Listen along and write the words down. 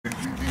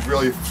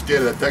really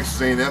scared of that Texas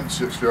A&M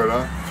shirt,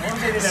 huh?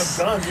 They didn't have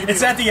guns.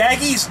 It's at the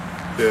Aggies?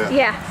 Yeah.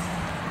 Yeah.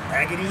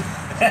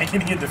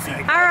 Agony in defeat.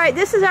 All right,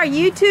 this is our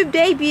YouTube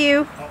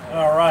debut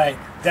All right.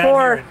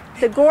 for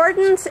the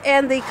Gordons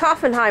and the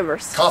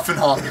Koffenheimers.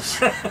 Koffenheimers.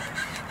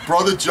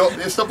 Brother Joe.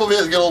 Yeah, step over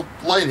here. Get a little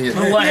light here.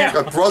 Light.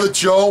 Got Brother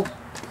Joe.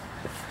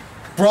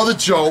 Brother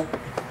Joe.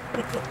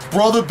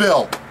 Brother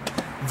Bill.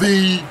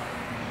 The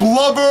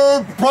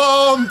Blubber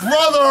Brom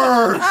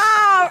Brothers.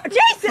 Oh,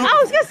 Jason! I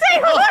was gonna say,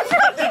 oh,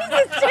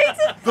 Jesus,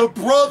 Jason! The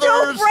brothers.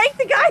 Don't break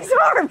the guy's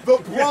arm. The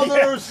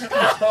brothers.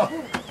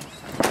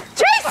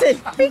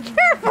 Jason, be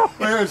careful.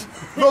 There's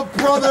the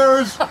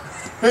brothers.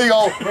 Here you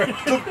go.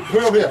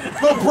 Here over here.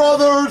 The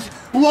brothers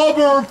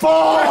Blubber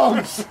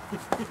Bombs.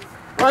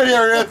 Right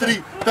here,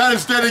 Anthony. That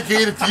is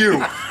dedicated to you.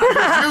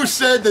 Because you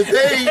said that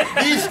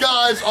these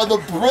guys are the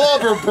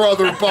Blubber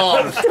Brother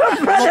Bombs.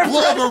 The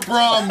Blubber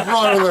Brom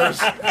Brothers.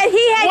 And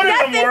he had What are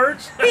nothing. the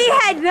words? He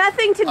had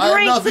nothing to drink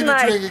I have nothing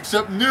tonight. to drink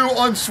except new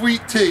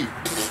unsweet tea.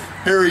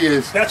 Here he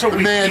is. That's what the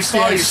we man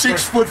saw you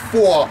stands for.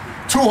 6'4",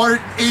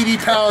 280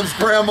 pounds,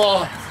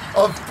 grandma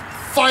of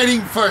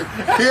fighting for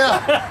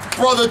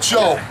Brother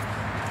Joe.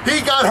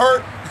 He got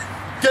hurt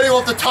getting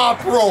off the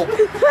top rope,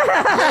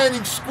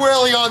 landing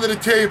squarely onto the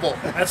table.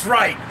 That's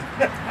right.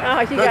 Oh,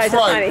 you That's guys are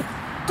right.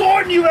 funny.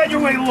 Gordon, you had your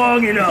way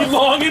long enough.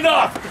 Long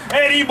enough.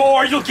 Any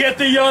more, you'll get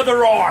the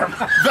other arm.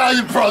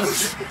 Valiant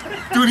Brothers.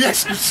 Do the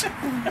extras.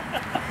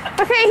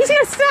 Okay, he's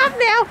gonna stop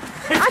now.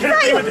 It's I gonna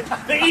thought be you.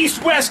 with the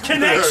East-West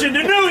connection,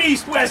 the new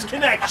East-West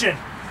connection.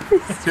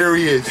 Here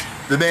he is,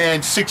 the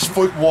man,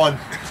 6'1",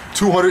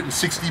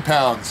 260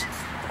 pounds.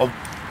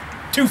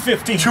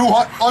 215.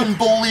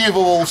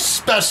 Unbelievable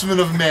specimen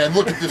of man.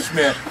 Look at this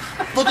man.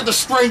 Look at the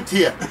strength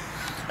here.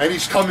 And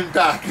he's coming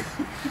back.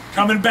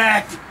 Coming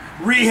back.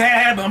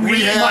 Rehab. I'm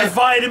eating Rehab. my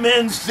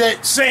vitamins.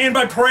 Saying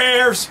my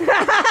prayers.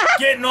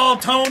 Getting all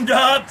toned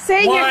up.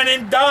 Saying your-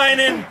 Whining,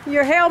 dining.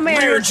 Your Hail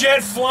Mary. Rear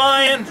jet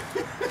flying.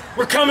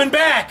 We're coming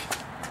back.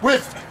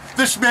 With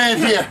this man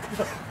here,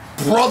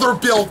 Brother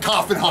Bill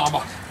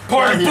Koffenheimer.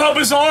 Part of here.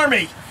 Bubba's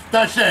army.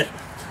 That's it.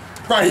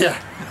 Right here.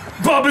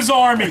 Bubba's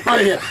army.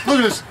 Right here. Look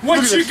at this. What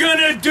Look at you this.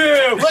 gonna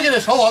do? Look at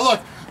this. Hold on.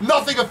 Look.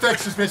 Nothing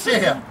affects this man. See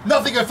here.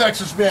 Nothing affects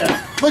this man.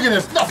 Look at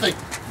this. Nothing.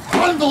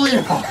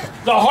 Unbelievable.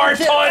 The hard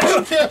You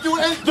punch. can't do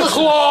anything. The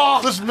claw.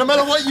 Listen, no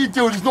matter what you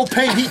do, there's no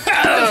pain.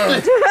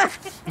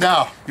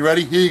 Now, you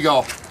ready? Here you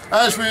go.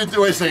 As we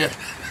do, wait a second.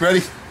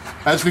 Ready?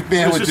 As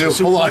McMahon would This do. is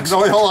a Hold on. suplex. No,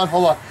 wait,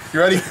 hold on. You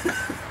ready?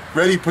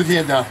 Ready? Put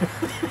your hand down.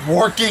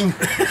 Working.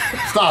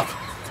 Stop.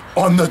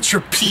 On the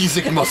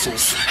trapezic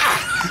muscles.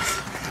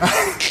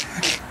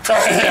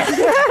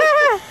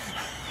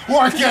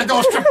 Working on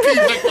those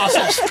trapezic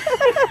muscles.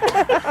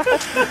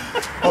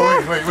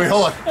 Oh, wait,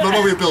 hold on.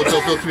 No, wait, Bill,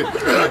 come here. Come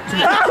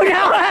here. Oh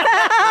no!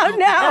 Oh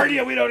no!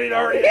 Hernia, we don't need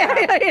hernia.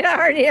 Yeah, you know,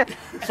 hernia.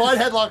 Slide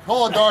headlock.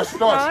 Hold on, Doris.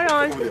 Hold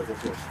on.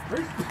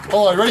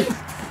 Hold on, ready?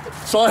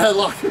 Slide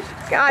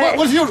headlock. Got What? it.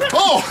 What's you?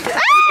 Oh!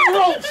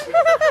 Ropes!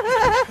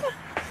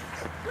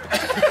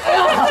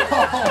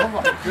 Oh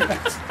my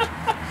goodness.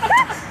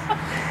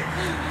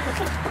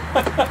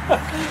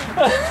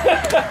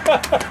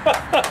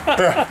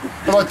 Here,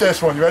 how about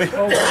this one? You ready?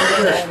 Look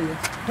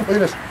at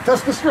this.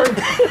 Test the strength.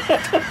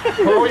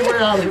 Probably way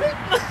out of it.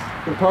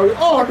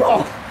 Oh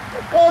no!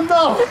 Oh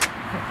no!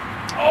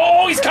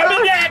 Oh, he's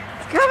coming back.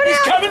 Coming He's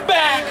out. coming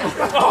back.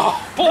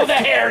 Oh, pull the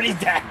hair and he's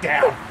back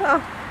down.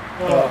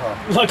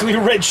 Luckily,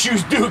 Red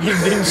Shoes Dugan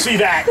didn't see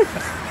that.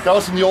 That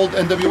was in the old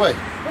NWA.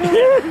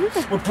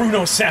 With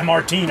Bruno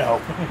Sammartino.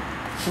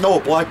 No,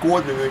 Black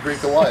Gordon and the Great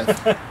Goliath.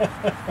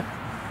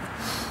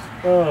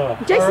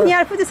 Jason, you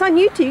gotta put this on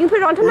YouTube. You can put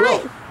it on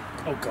tonight.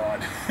 Oh,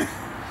 God.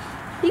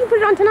 You can put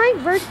it on tonight,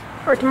 Bert,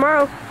 or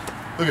tomorrow.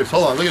 Look at this.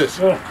 Hold on. Look at this.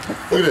 Look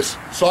at this.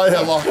 Side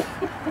headlock.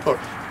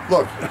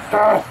 Look.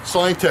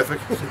 Scientific.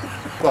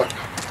 Look.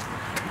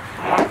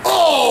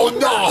 Oh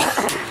no!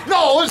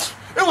 No,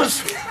 it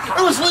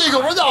was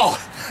legal. No,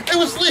 it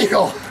was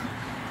legal.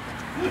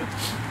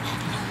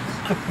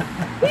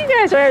 You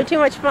guys are having too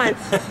much fun.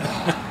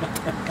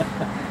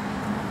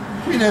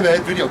 We never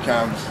had video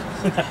cameras.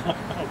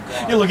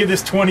 You look at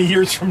this 20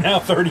 years from now,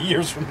 30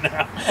 years from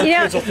now. You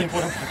know, Kids will think,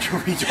 what a bunch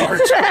of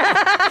retards.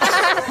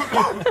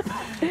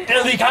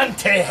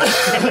 Elegante.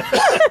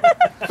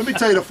 Let me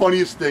tell you the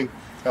funniest thing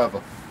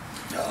ever.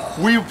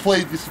 We used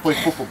to play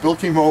football. Bill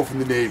came home from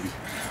the Navy.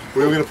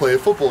 We were going to play a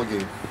football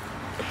game.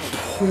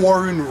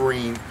 Pouring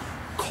rain,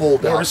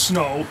 cold Or out.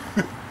 snow.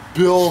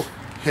 Bill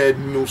had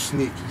no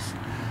sneakers.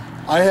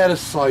 I had a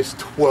size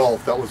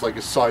 12 that was like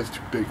a size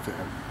too big for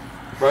him.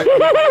 Right?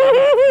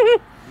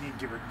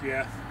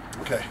 Yeah.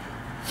 Okay.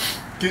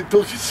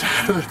 Bill gets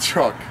out of the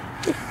truck.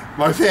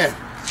 My van.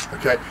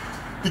 Okay.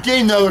 The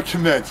game never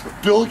commenced,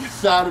 but Bill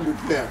gets out of the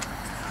van.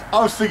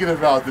 I was thinking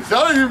about this. I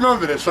don't even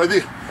remember this. So I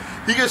think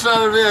he gets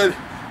out of the van.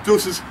 Bill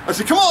says, I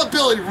said, come on,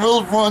 Bill. And he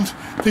runs,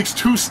 takes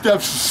 2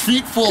 steps, his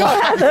feet full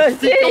out, his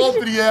feet go up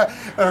in the air,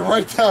 and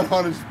right down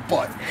on his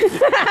butt.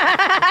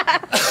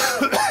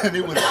 And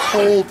it was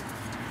cold.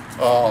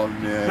 Oh,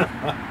 man.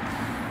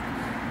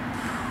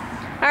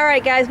 All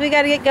right, guys, we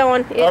got to get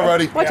going.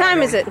 Alrighty. What Yeah,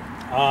 time I is it?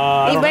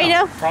 Anybody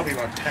know? Probably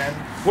about 10.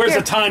 Where's Here.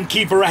 the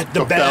timekeeper at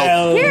the The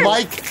bell? Here.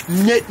 Mike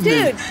Nittany.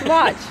 Dude,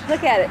 watch.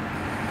 Look at it.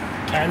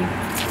 10.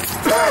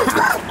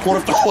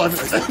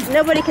 11:45.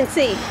 Nobody can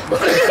see.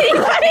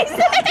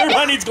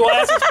 Everybody needs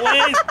glasses,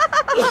 please.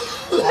 I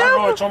don't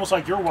know, it's almost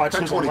like your watch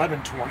says 10:20.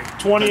 11:20.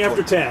 20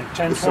 after 10.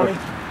 10:20.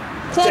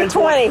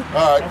 10:20.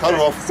 All right, cut it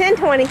off.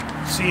 10:20.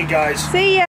 See you guys. See ya.